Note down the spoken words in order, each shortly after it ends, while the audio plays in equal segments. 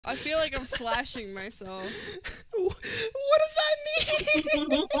I feel like I'm flashing myself. What does that mean?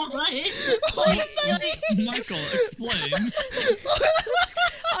 What does that mean? Michael, explain.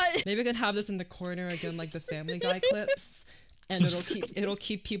 Maybe we can have this in the corner again, like the Family Guy clips, and it'll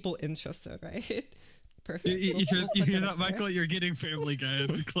keep people interested, right? Perfect. You hear that, Michael? You're getting Family Guy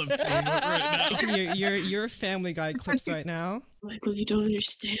clips right now. You're Family Guy clips right now. Michael, you don't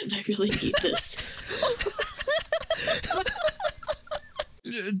understand. I really need this.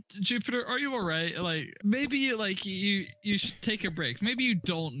 Jupiter, are you alright? Like, maybe like you should take a break. Maybe you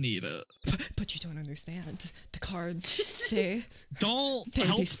don't need it. But you don't understand. The cards say don't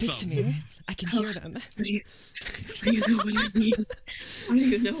they speak to me. I can hear them. You know what I need. I don't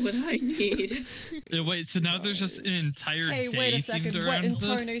even know what I need. Wait, so now there's just an entire Hey, wait a second. What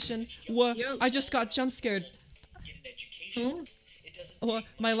incarnation? What? I just got jump scared. Well,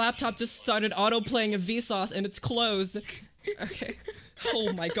 my laptop just started auto-playing a Vsauce and it's closed. Okay.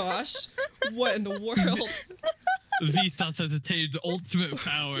 Oh my gosh. What in the world? Vsauce has attained ultimate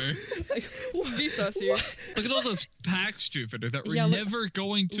power. Vsauce here. Look at all those packs, Jupiter, that we're never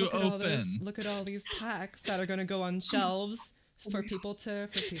going to open. Look at all these packs that are gonna go on shelves for people to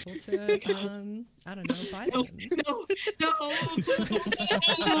I don't know, buy them. No.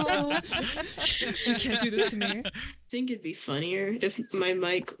 You can't do this to me. I think it'd be funnier if my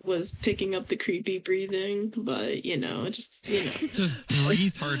mic was picking up the creepy breathing, but just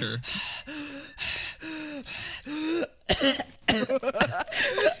breathe harder.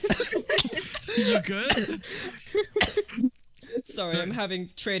 You good? Sorry, I'm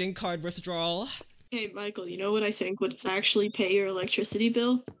having trading card withdrawal. Hey, Michael, you know what I think would actually pay your electricity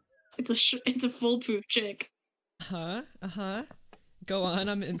bill? It's a foolproof chick. Go on,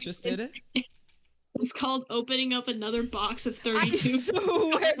 I'm interested. It's called opening up another box of 32. I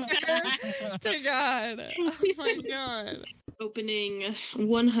swear to God. Oh my God. Opening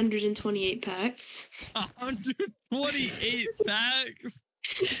 128 packs. 128 packs?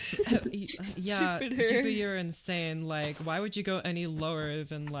 Yeah, Jupiter, you're insane. Like, why would you go any lower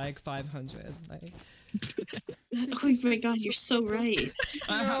than like 500? Like, oh my God, you're so right.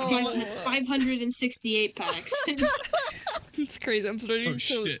 568 packs. It's crazy. I'm starting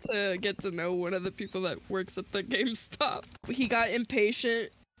to get to know one of the people that works at the GameStop. He got impatient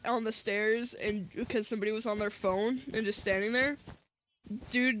on the stairs and because somebody was on their phone and just standing there.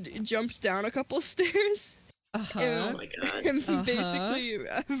 Dude jumped down a couple of stairs. Oh my God. And basically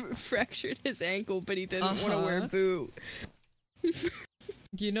fractured his ankle, but he didn't want to wear a boot.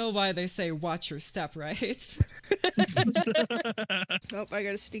 You know why they say watch your step, right? Oh, I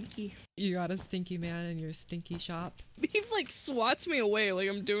got a stinky. You got a stinky man in your stinky shop? He like swats me away like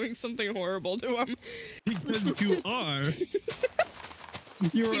I'm doing something horrible to him. Because you are.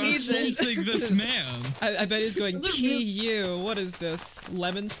 You're assaulting this man. I bet he's going, key you, what is this?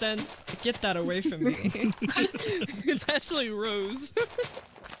 Lemon scent? Get that away from me. It's actually rose.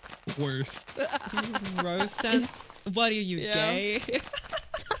 Worse. Rose scent? What are you, gay?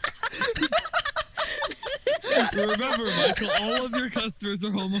 Remember, Michael, all of your customers are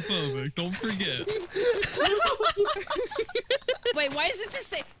homophobic. Don't forget. Wait, why does it just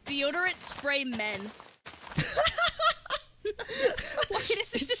say deodorant spray men? Why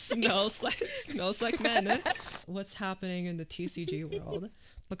does it just smells like men? What's happening in the TCG world?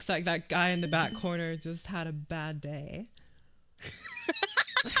 Looks like that guy in the back corner just had a bad day.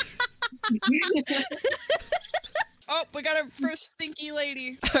 Oh, we got our first stinky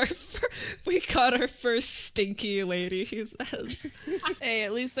lady. We got our first stinky lady, he says. Hey,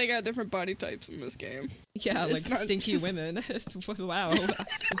 at least they got different body types in this game. Yeah, it's like stinky women. Wow,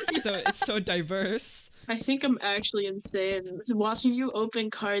 it's so diverse. I think I'm actually insane. Watching you open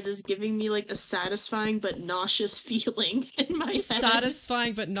cards is giving me like a satisfying but nauseous feeling in my head.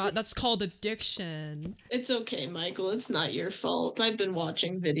 Satisfying but not, that's called addiction. It's okay, Michael, it's not your fault. I've been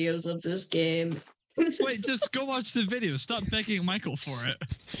watching videos of this game. Wait, just go watch the video. Stop begging Michael for it.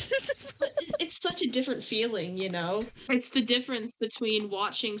 It's such a different feeling, you know? It's the difference between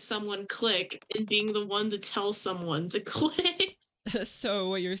watching someone click and being the one to tell someone to click. So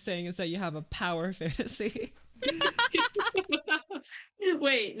what you're saying is that you have a power fantasy?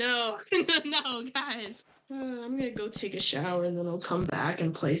 Wait, no. No, guys. I'm gonna go take a shower and then I'll come back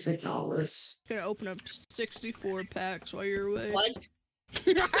and play Signalis. Gonna open up 64 packs while you're away. What?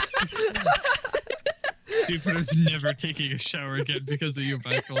 Jupiter's never taking a shower again because of you,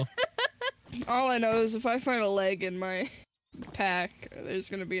 Michael. All I know is if I find a leg in my pack, there's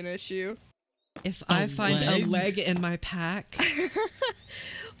gonna be an issue. If I find a leg in my pack?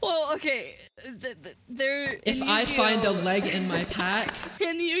 Well, okay, if I find a leg in my pack?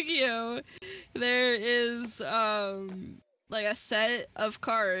 In Yu-Gi-Oh, there is, like a set of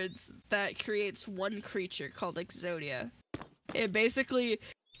cards that creates one creature called Exodia. It basically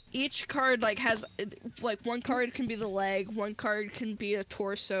each card like has like one card can be the leg, one card can be a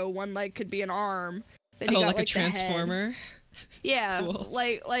torso, one leg could be an arm. Then you got, like a the head. transformer. Yeah, Cool.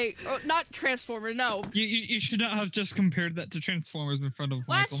 like not Transformer, no. You should not have just compared that to Transformers in front of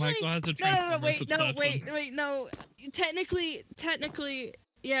Well, Michael. actually, Michael has a no, Transformers. wait, no. Technically,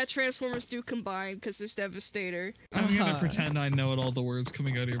 yeah, Transformers do combine because there's Devastator. I'm gonna pretend I know all the words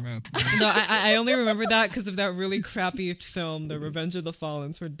coming out of your mouth. No, I only remember that because of that really crappy film, The Revenge of the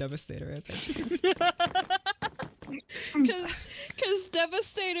Fallen, where Devastator is. Because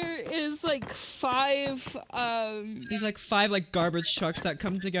Devastator is like 5 These like 5 like garbage trucks that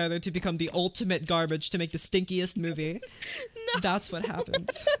come together to become the ultimate garbage to make the stinkiest movie. No. That's what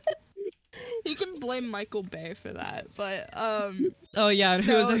happens. You can blame Michael Bay for that, but Oh yeah, and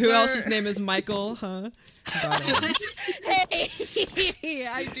No, who else's name is Michael, huh? Got it. hey,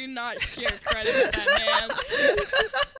 I do not share credit with that man.